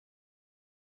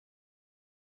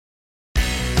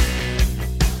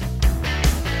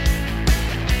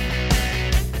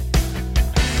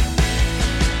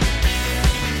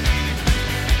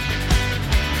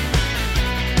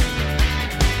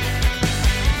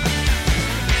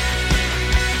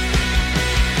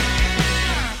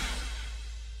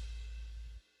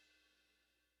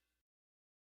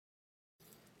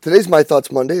Today's My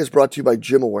Thoughts Monday is brought to you by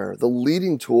GymAware, the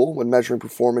leading tool when measuring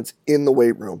performance in the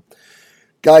weight room.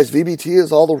 Guys, VBT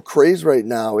is all the craze right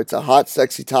now. It's a hot,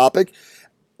 sexy topic,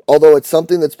 although it's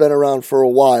something that's been around for a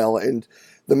while. And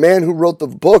the man who wrote the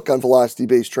book on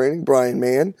velocity-based training, Brian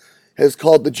Mann, has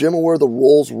called the GymAware the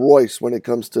Rolls Royce when it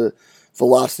comes to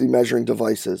velocity measuring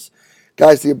devices.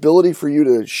 Guys, the ability for you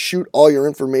to shoot all your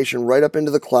information right up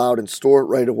into the cloud and store it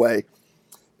right away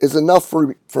is enough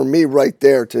for me right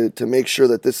there to make sure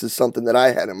that this is something that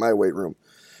I had in my weight room.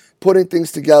 Putting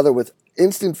things together with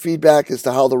instant feedback as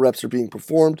to how the reps are being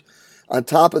performed. On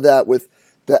top of that, with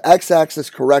the x-axis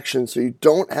correction, so you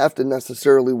don't have to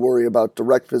necessarily worry about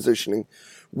direct positioning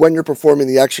when you're performing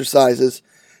the exercises.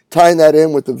 Tying that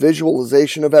in with the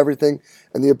visualization of everything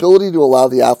and the ability to allow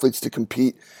the athletes to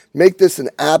compete make this an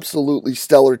absolutely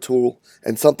stellar tool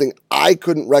and something I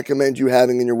couldn't recommend you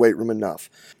having in your weight room enough.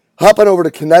 Hop on over to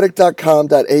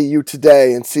kinetic.com.au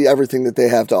today and see everything that they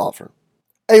have to offer.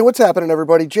 Hey, what's happening,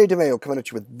 everybody? Jay DeMayo coming at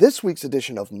you with this week's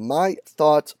edition of My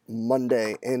Thoughts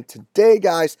Monday. And today,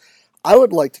 guys, I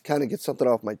would like to kind of get something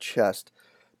off my chest.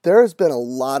 There has been a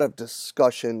lot of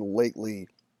discussion lately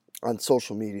on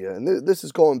social media, and this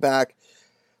is going back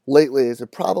lately, is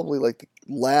it probably like the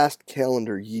last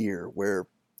calendar year where,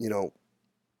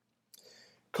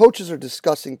 coaches are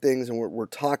discussing things and we're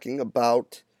talking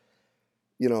about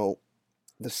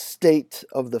the state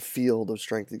of the field of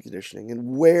strength and conditioning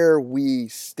and where we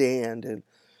stand and,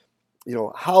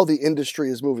 how the industry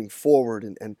is moving forward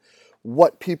and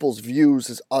what people's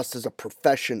views as us as a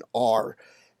profession are.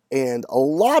 And a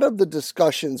lot of the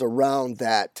discussions around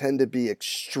that tend to be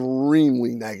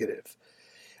extremely negative.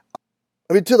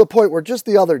 I mean, to the point where just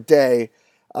the other day,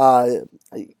 in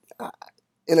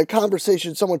a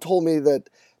conversation, someone told me that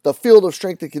the field of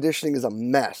strength and conditioning is a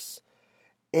mess.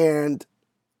 And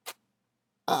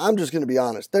I'm just going to be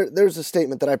honest. There's a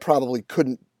statement that I probably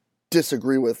couldn't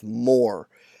disagree with more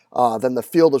than the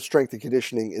field of strength and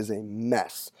conditioning is a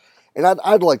mess. And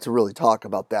I'd like to really talk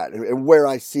about that and where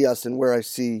I see us and where I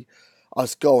see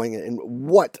us going and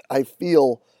what I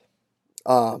feel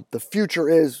the future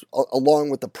is along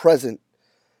with the present.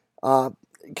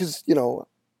 Because,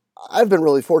 I've been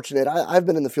really fortunate. I've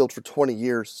been in the field for 20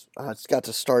 years. I got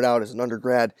to start out as an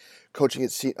undergrad coaching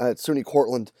at SUNY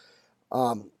Cortland.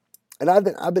 And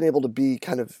I've been able to be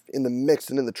kind of in the mix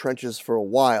and in the trenches for a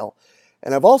while.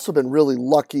 And I've also been really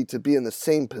lucky to be in the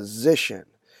same position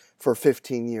for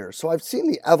 15 years. So I've seen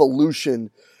the evolution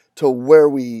to where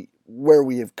we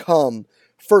have come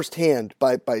firsthand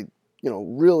by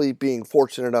really being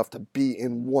fortunate enough to be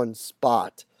in one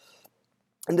spot.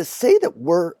 And to say that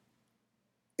we're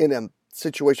in a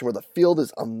situation where the field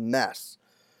is a mess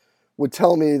would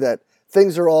tell me that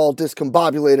things are all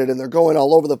discombobulated and they're going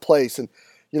all over the place and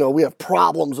we have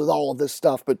problems with all of this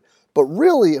stuff, but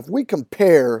really, if we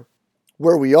compare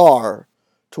where we are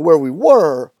to where we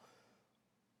were,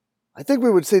 I think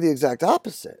we would say the exact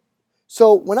opposite.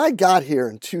 So when I got here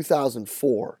in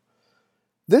 2004,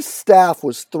 this staff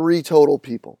was 3 total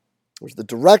people. It was the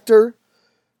director,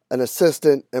 an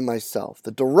assistant, and myself.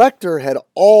 The director had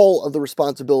all of the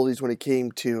responsibilities when it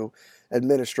came to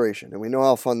administration, and we know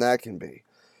how fun that can be.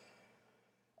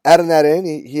 Adding that in,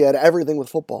 he had everything with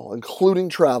football, including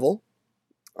travel,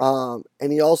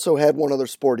 and he also had one other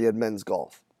sport. He had men's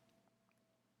golf.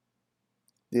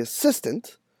 The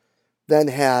assistant then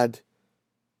had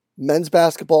men's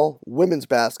basketball, women's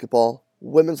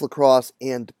lacrosse,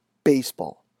 and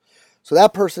baseball. So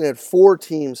that person had 4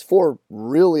 teams, 4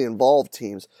 really involved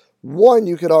teams. One,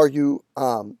 you could argue,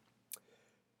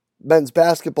 men's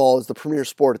basketball is the premier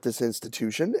sport at this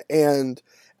institution, and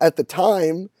at the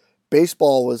time,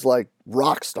 baseball was like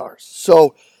rock stars.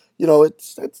 So,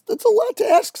 it's a lot to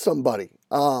ask somebody.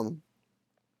 And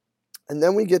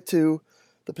then we get to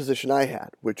the position I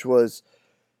had, which was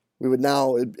it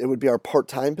would be our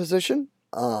part-time position.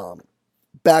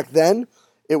 Back then,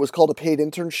 it was called a paid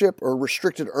internship or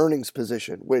restricted earnings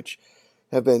position, which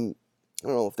have been, I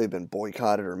don't know if they've been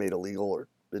boycotted or made illegal or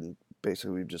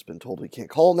basically we've just been told we can't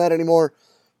call them that anymore,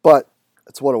 but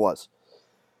that's what it was.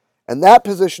 And that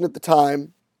position at the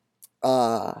time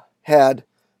had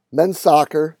men's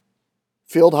soccer,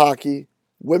 field hockey,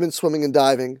 women's swimming and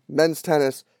diving, men's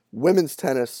tennis, women's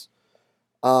tennis,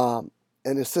 and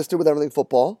assisted with everything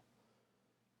football,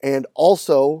 and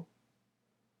also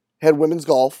had women's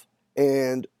golf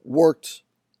and worked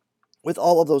with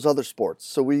all of those other sports.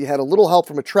 So we had a little help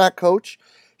from a track coach.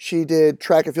 She did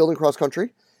track and field and cross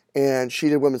country, and she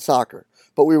did women's soccer.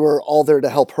 But we were all there to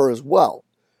help her as well.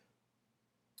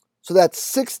 So that's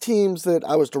 6 teams that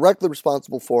I was directly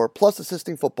responsible for, plus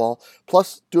assisting football,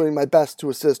 plus doing my best to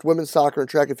assist women's soccer and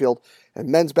track and field, and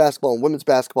men's basketball and women's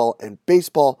basketball and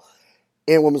baseball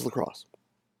and women's lacrosse.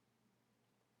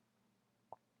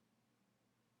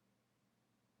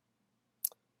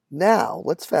 Now,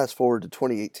 let's fast forward to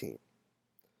 2018.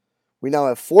 We now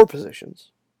have 4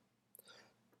 positions.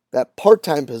 That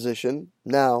part-time position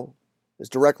now is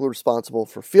directly responsible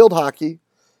for field hockey,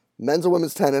 men's and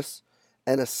women's tennis,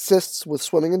 and assists with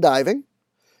swimming and diving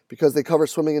because they cover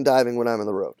swimming and diving when I'm on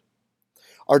the road.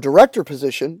 Our director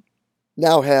position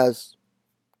now has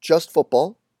just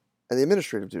football and the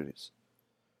administrative duties.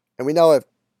 And we now have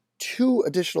 2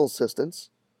 additional assistants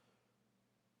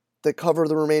that cover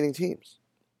the remaining teams.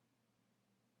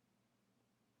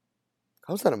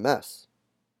 How's that a mess?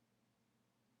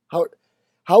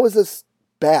 How is this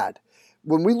bad?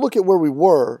 When we look at where we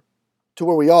were to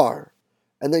where we are,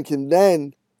 and then can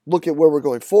then look at where we're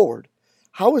going forward,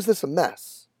 how is this a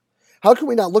mess? How can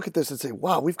we not look at this and say,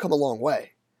 wow, we've come a long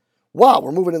way. Wow,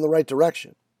 we're moving in the right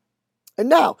direction. And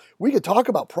now, we could talk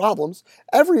about problems.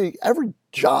 Every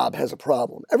job has a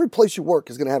problem. Every place you work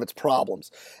is going to have its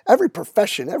problems. Every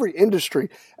profession, every industry,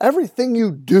 everything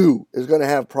you do is going to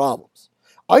have problems.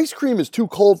 Ice cream is too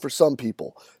cold for some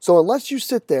people. So unless you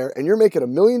sit there and you're making $1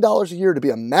 million a year to be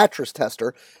a mattress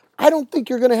tester, I don't think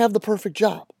you're going to have the perfect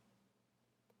job.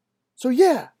 So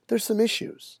yeah, there's some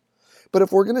issues. But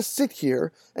if we're going to sit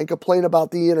here and complain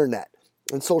about the internet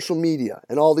and social media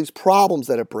and all these problems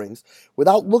that it brings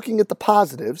without looking at the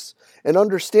positives and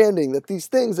understanding that these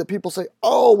things that people say,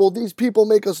 oh, well, these people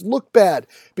make us look bad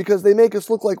because they make us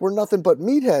look like we're nothing but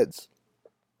meatheads.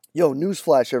 Yo,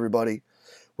 newsflash, everybody.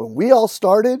 When we all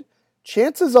started,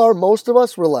 chances are most of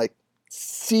us were like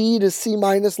C to C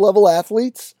minus level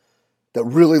athletes that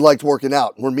really liked working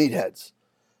out and were meatheads.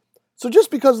 So just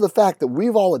because of the fact that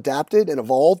we've all adapted and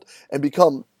evolved and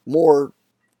become more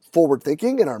forward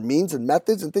thinking and our means and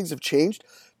methods and things have changed,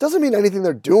 doesn't mean anything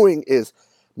they're doing is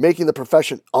making the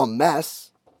profession a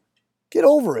mess. Get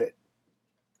over it.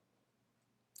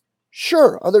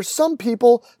 Sure, are there some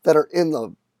people that are in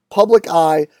the public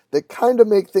eye that kind of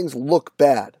make things look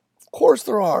bad? Of course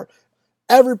there are.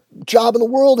 Every job in the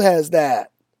world has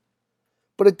that.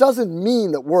 But it doesn't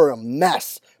mean that we're a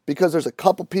mess because there's a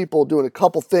couple people doing a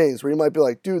couple things where you might be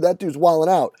like, dude, that dude's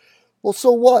wilding out. Well,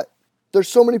 so what? There's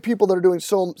so many people that are doing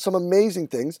some amazing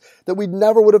things that we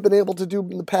never would have been able to do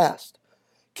in the past.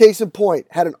 Case in point,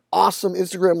 had an awesome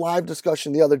Instagram live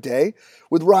discussion the other day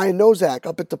with Ryan Nozak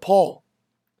up at DePaul.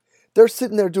 They're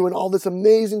sitting there doing all this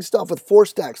amazing stuff with force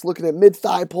stacks, looking at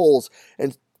mid-thigh pulls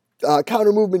and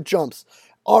counter movement jumps,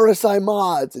 RSI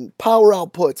mods and power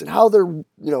outputs and how they're,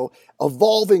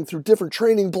 evolving through different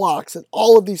training blocks and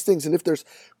all of these things. And if there's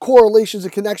correlations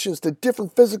and connections to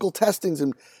different physical testings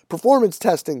and performance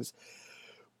testings.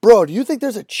 Bro, do you think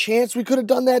there's a chance we could have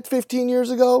done that 15 years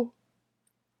ago?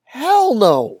 Hell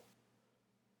no.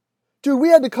 Dude, we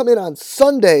had to come in on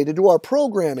Sunday to do our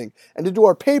programming and to do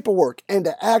our paperwork and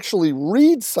to actually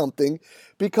read something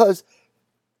because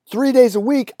 3 days a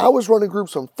week, I was running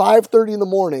groups from 5:30 in the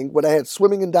morning when I had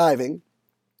swimming and diving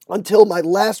until my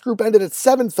last group ended at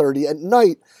 7:30 at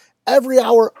night, every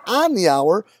hour on the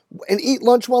hour, and eat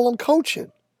lunch while I'm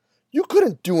coaching. You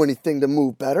couldn't do anything to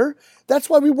move better. That's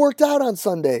why we worked out on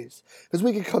Sundays. Because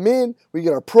we could come in, we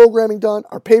get our programming done,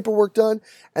 our paperwork done,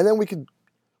 and then we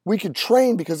could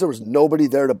train because there was nobody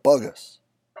there to bug us.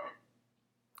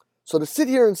 So to sit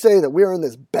here and say that we are in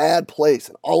this bad place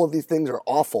and all of these things are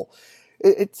awful,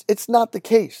 it's not the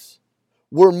case.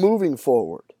 We're moving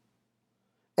forward.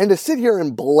 And to sit here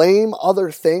and blame other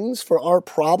things for our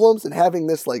problems and having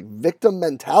this like victim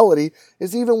mentality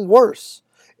is even worse.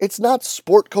 It's not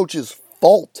sport coaches'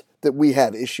 fault that we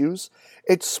have issues.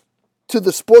 It's to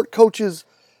the sport coaches.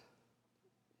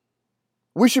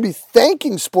 We should be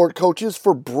thanking sport coaches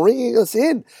for bringing us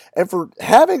in and for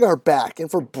having our back and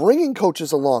for bringing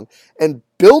coaches along and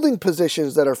building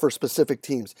positions that are for specific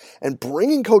teams and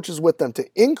bringing coaches with them to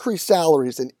increase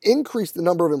salaries and increase the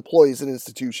number of employees in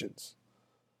institutions.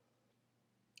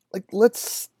 Like, let's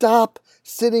stop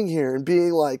sitting here and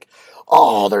being like,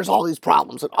 oh, there's all these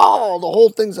problems and oh, the whole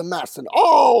thing's a mess and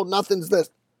oh, nothing's this.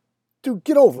 Dude,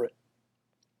 get over it.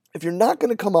 If you're not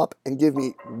going to come up and give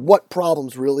me what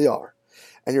problems really are,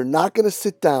 and you're not going to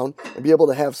sit down and be able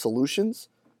to have solutions,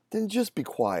 then just be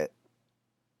quiet.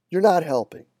 You're not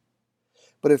helping.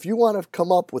 But if you want to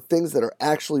come up with things that are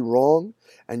actually wrong,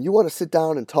 and you want to sit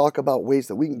down and talk about ways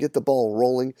that we can get the ball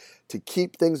rolling to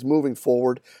keep things moving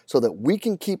forward so that we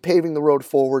can keep paving the road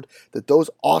forward that those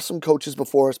awesome coaches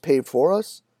before us paved for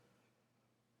us,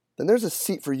 then there's a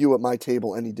seat for you at my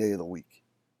table any day of the week.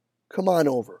 Come on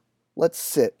over. Let's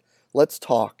sit. Let's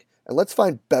talk. And let's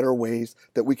find better ways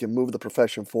that we can move the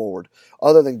profession forward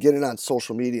other than getting on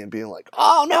social media and being like,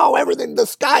 oh no, the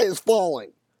sky is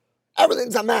falling.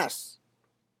 Everything's a mess.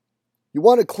 You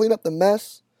want to clean up the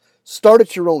mess? Start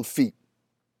at your own feet.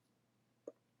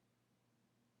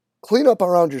 Clean up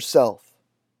around yourself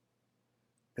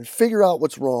and figure out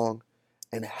what's wrong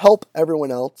and help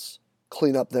everyone else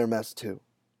clean up their mess too.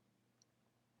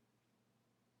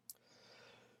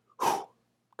 Whew.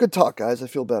 Good talk, guys. I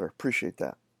feel better. Appreciate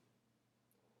that.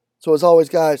 So as always,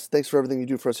 guys, thanks for everything you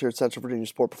do for us here at Central Virginia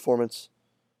Sport Performance.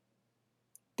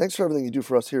 Thanks for everything you do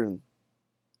for us here in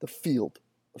the field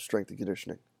of strength and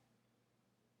conditioning.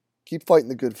 Keep fighting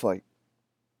the good fight.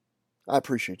 I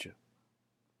appreciate you.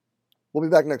 We'll be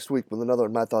back next week with another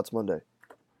My Thoughts Monday.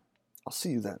 I'll see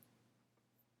you then.